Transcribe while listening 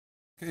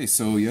Okay,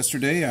 so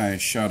yesterday I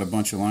shot a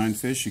bunch of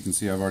lionfish. You can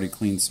see I've already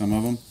cleaned some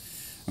of them.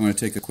 I'm going to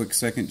take a quick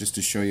second just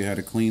to show you how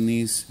to clean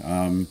these.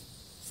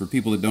 For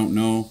people that don't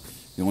know,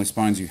 the only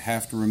spines you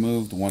have to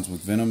remove, the ones with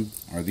venom,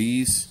 are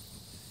these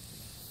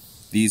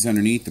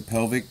underneath, the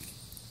pelvic,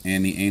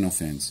 and the anal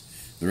fins.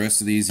 The rest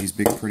of these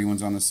big pretty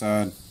ones on the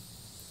side,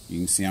 you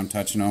can see I'm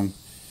touching them.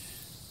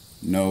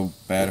 No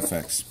bad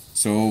effects.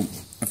 So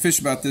a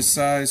fish about this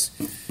size,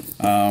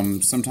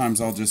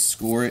 sometimes I'll just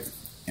score it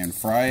and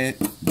fry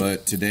it,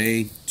 but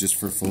today, just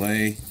for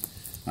fillet,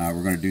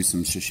 we're going to do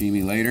some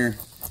sashimi later.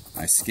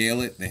 I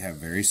scale it. They have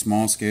very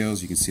small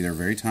scales. You can see they're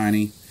very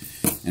tiny,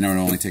 and it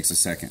only takes a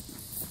second.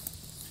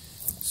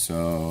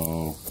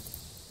 So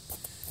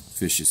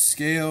fish is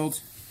scaled.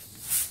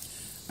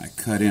 I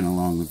cut in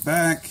along the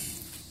back,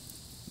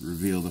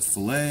 reveal the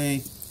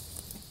fillet.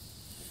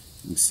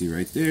 You can see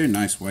right there,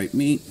 nice white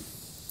meat.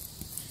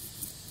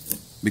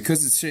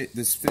 Because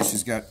this fish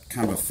has got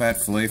kind of a fat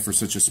fillet for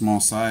such a small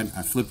side,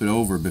 I flip it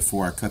over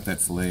before I cut that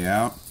fillet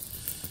out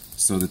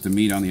so that the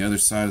meat on the other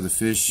side of the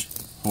fish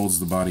holds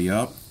the body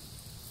up.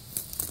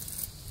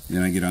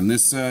 Then I get on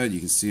this side, you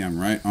can see I'm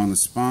right on the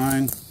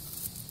spine.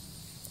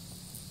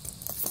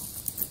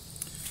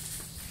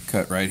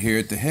 Cut right here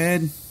at the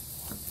head.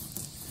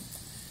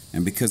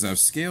 And because I've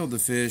scaled the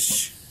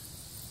fish,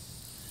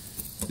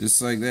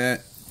 just like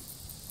that,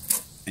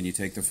 and you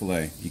take the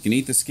fillet. You can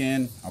eat the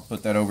skin. I'll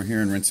put that over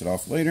here and rinse it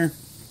off later.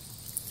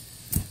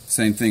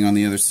 Same thing on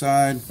the other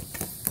side.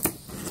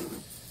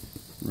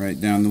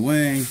 Right down the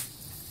way.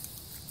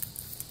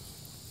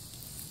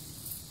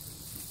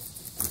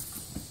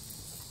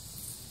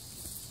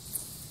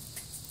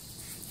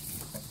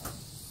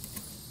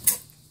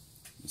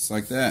 Just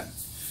like that.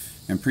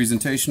 And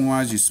presentation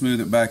wise, you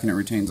smooth it back and it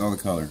retains all the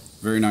color.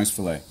 Very nice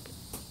fillet.